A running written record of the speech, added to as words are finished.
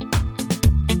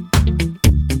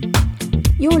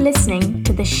You're listening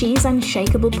to the She's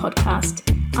Unshakable podcast.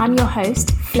 I'm your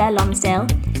host, Fleur Lonsdale,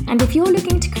 and if you're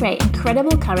looking to create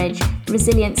incredible courage,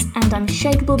 resilience, and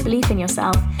unshakable belief in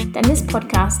yourself, then this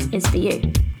podcast is for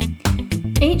you.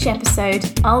 Each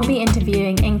episode, I'll be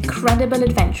interviewing incredible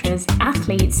adventurers,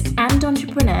 athletes, and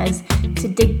entrepreneurs to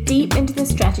dig deep into the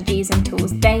strategies and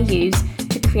tools they use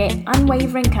to create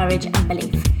unwavering courage and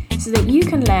belief, so that you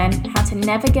can learn how to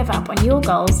never give up on your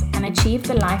goals and achieve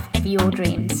the life of your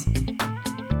dreams.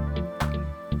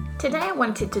 Today I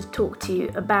wanted to talk to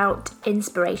you about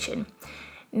inspiration.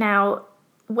 Now,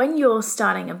 when you're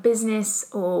starting a business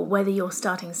or whether you're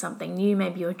starting something new,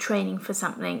 maybe you're training for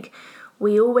something,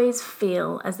 we always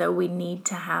feel as though we need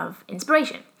to have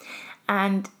inspiration.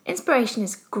 And inspiration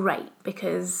is great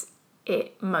because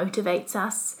it motivates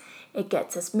us, it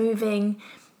gets us moving,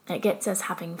 it gets us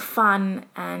having fun,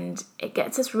 and it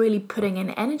gets us really putting an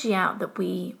energy out that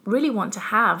we really want to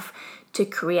have to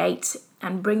create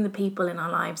and bring the people in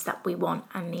our lives that we want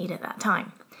and need at that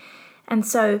time. And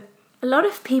so a lot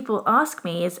of people ask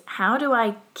me is, how do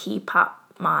I keep up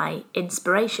my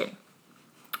inspiration?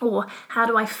 Or how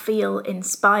do I feel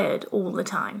inspired all the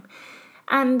time?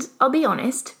 And I'll be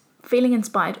honest, feeling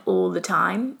inspired all the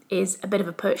time is a bit of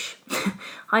a push.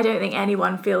 I don't think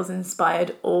anyone feels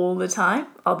inspired all the time,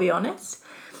 I'll be honest.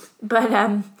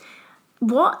 But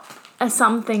what are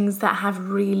some things that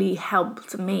have really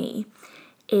helped me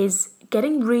is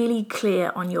getting really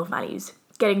clear on your values,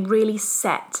 getting really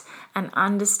set and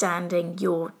understanding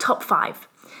your top 5.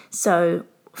 So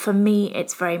for me,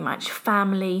 it's very much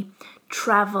family,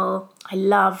 travel. I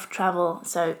love travel,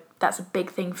 so that's a big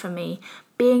thing for me.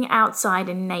 Being outside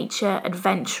in nature,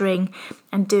 adventuring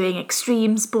and doing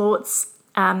extreme sports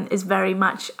is very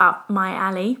much up my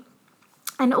alley.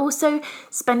 And also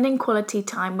spending quality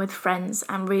time with friends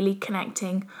and really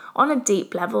connecting on a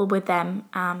deep level with them.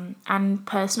 And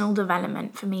personal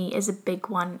development for me is a big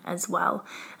one as well.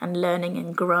 And learning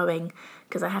and growing,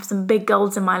 because I have some big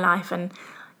goals in my life, and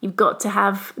you've got to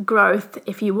have growth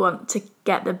if you want to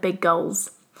get the big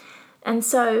goals. And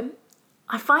so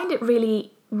I find it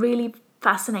really, really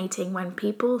fascinating when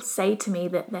people say to me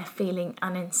that they're feeling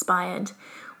uninspired,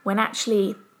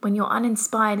 when you're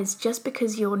uninspired, it's just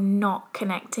because you're not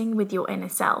connecting with your inner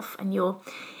self and your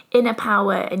inner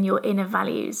power and your inner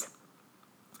values.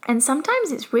 And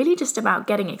sometimes it's really just about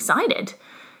getting excited,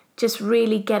 just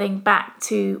really getting back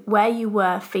to where you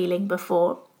were feeling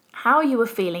before, how you were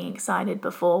feeling excited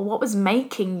before, what was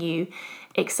making you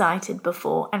excited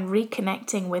before, and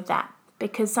reconnecting with that.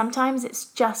 Because sometimes it's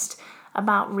just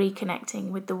about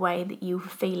reconnecting with the way that you were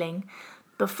feeling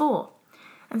before.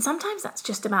 And sometimes that's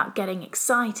just about getting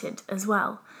excited as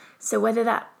well. So whether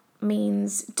that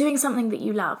means doing something that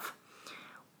you love,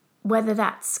 whether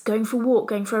that's going for a walk,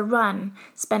 going for a run,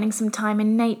 spending some time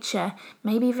in nature,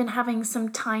 maybe even having some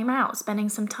time out, spending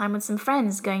some time with some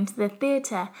friends, going to the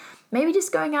theatre, maybe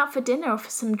just going out for dinner or for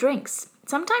some drinks.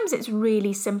 Sometimes it's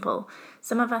really simple.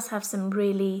 Some of us have some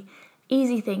really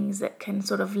easy things that can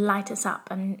sort of light us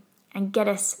up and get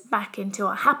us back into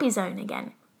our happy zone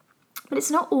again. But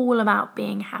it's not all about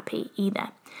being happy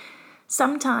either.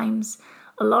 Sometimes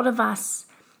a lot of us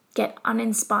get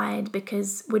uninspired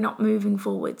because we're not moving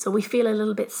forward, so we feel a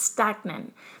little bit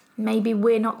stagnant. Maybe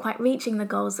we're not quite reaching the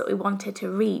goals that we wanted to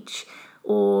reach,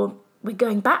 or we're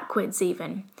going backwards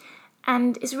even.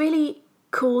 And it's really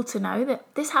cool to know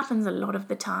that this happens a lot of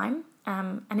the time.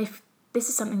 And if this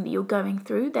is something that you're going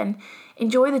through, then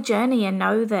enjoy the journey and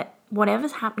know that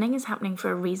whatever's happening is happening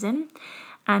for a reason.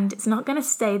 And it's not going to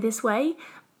stay this way,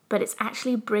 but it's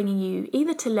actually bringing you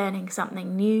either to learning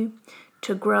something new,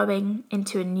 to growing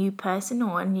into a new person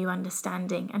or a new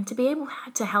understanding, and to be able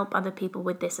to help other people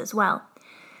with this as well.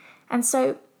 And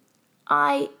so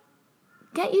I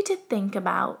get you to think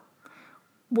about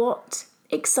what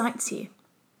excites you.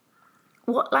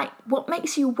 What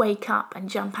makes you wake up and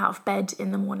jump out of bed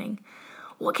in the morning?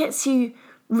 What gets you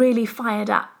really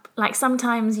fired up? Like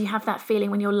sometimes you have that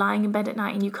feeling when you're lying in bed at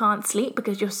night and you can't sleep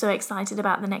because you're so excited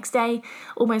about the next day,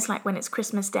 almost like when it's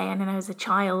Christmas Day. And I know as a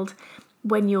child,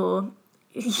 when you're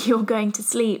going to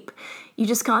sleep, you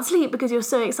just can't sleep because you're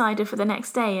so excited for the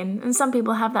next day. And some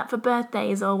people have that for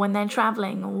birthdays or when they're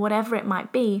traveling or whatever it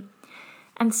might be.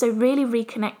 And so really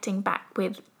reconnecting back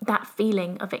with that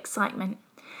feeling of excitement.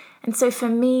 And so for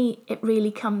me, it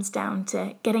really comes down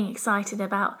to getting excited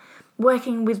about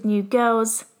working with new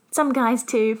girls, some guys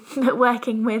too, but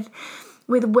working with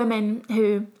women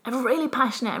who are really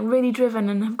passionate and really driven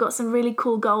and have got some really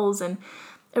cool goals and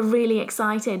are really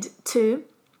excited too.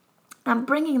 And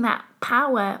bringing that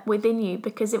power within you,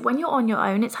 because when you're on your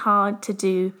own, it's hard to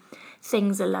do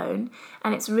things alone.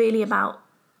 And it's really about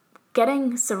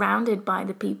getting surrounded by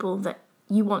the people that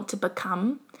you want to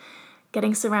become,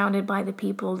 getting surrounded by the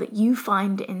people that you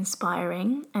find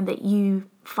inspiring and that you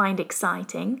find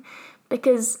exciting.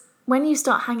 Because when you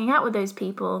start hanging out with those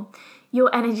people,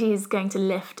 your energy is going to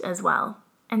lift as well.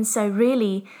 And so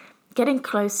really getting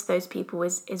close to those people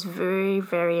is very,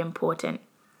 very important.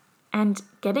 And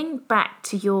getting back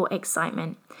to your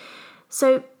excitement.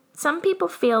 So some people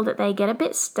feel that they get a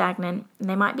bit stagnant and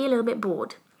they might be a little bit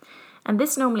bored. And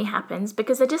this normally happens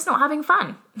because they're just not having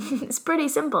fun. It's pretty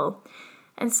simple.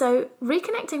 And so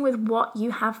reconnecting with what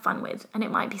you have fun with, and it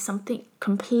might be something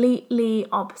completely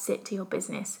opposite to your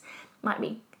business.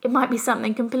 It might be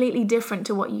something completely different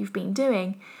to what you've been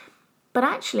doing, but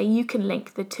actually you can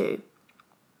link the two.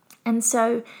 And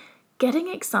so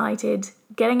getting excited,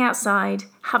 getting outside,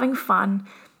 having fun,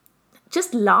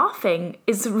 just laughing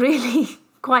is really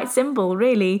quite simple,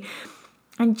 really.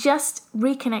 And just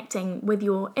reconnecting with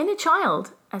your inner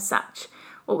child as such.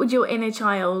 What would your inner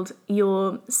child,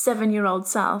 your 7-year-old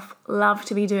self, love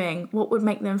to be doing? What would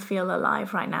make them feel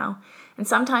alive right now? And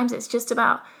sometimes it's just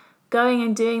about going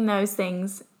and doing those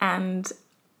things and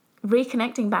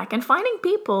reconnecting back and finding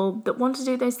people that want to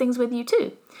do those things with you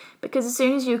too. Because as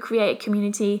soon as you create a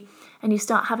community and you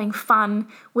start having fun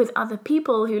with other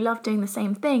people who love doing the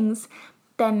same things,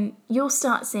 then you'll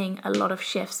start seeing a lot of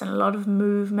shifts and a lot of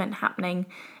movement happening,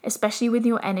 especially with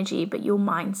your energy, but your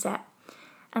mindset.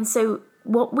 And so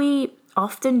what we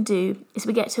often do is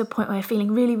we get to a point where we're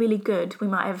feeling really, really good. We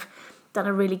might have done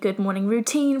a really good morning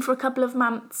routine for a couple of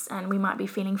months and we might be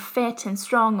feeling fit and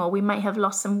strong, or we may have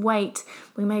lost some weight.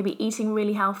 We may be eating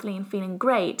really healthily and feeling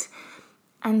great.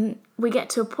 And we get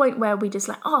to a point where we just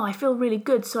like, oh, I feel really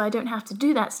good, so I don't have to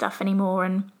do that stuff anymore.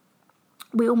 And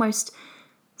we almost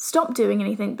stop doing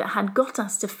anything that had got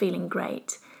us to feeling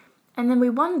great. And then we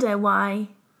wonder why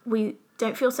we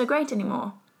don't feel so great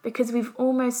anymore, because we've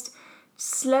almost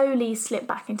slowly slipped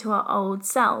back into our old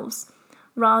selves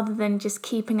rather than just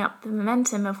keeping up the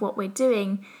momentum of what we're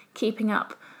doing, keeping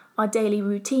up our daily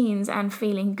routines and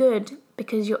feeling good,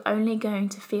 because you're only going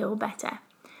to feel better.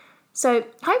 So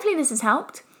hopefully this has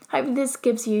helped. Hopefully this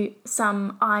gives you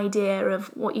some idea of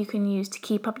what you can use to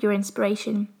keep up your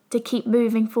inspiration, to keep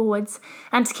moving forwards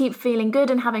and to keep feeling good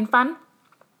and having fun.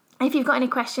 If you've got any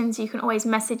questions, you can always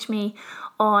message me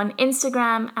on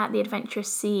Instagram at The Adventurous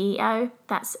CEO.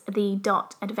 That's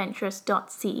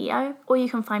the.adventurous.ceo. Or you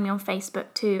can find me on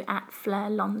Facebook too at Fleur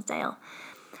Lonsdale.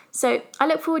 So I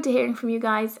look forward to hearing from you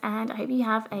guys, and I hope you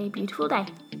have a beautiful day.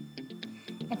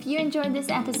 If you enjoyed this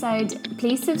episode,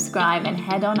 please subscribe and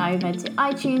head on over to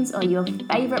iTunes or your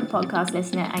favourite podcast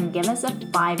listener and give us a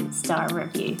 5-star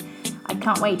review. I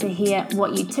can't wait to hear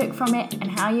what you took from it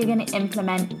and how you're going to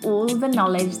implement all the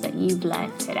knowledge that you've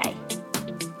learned today.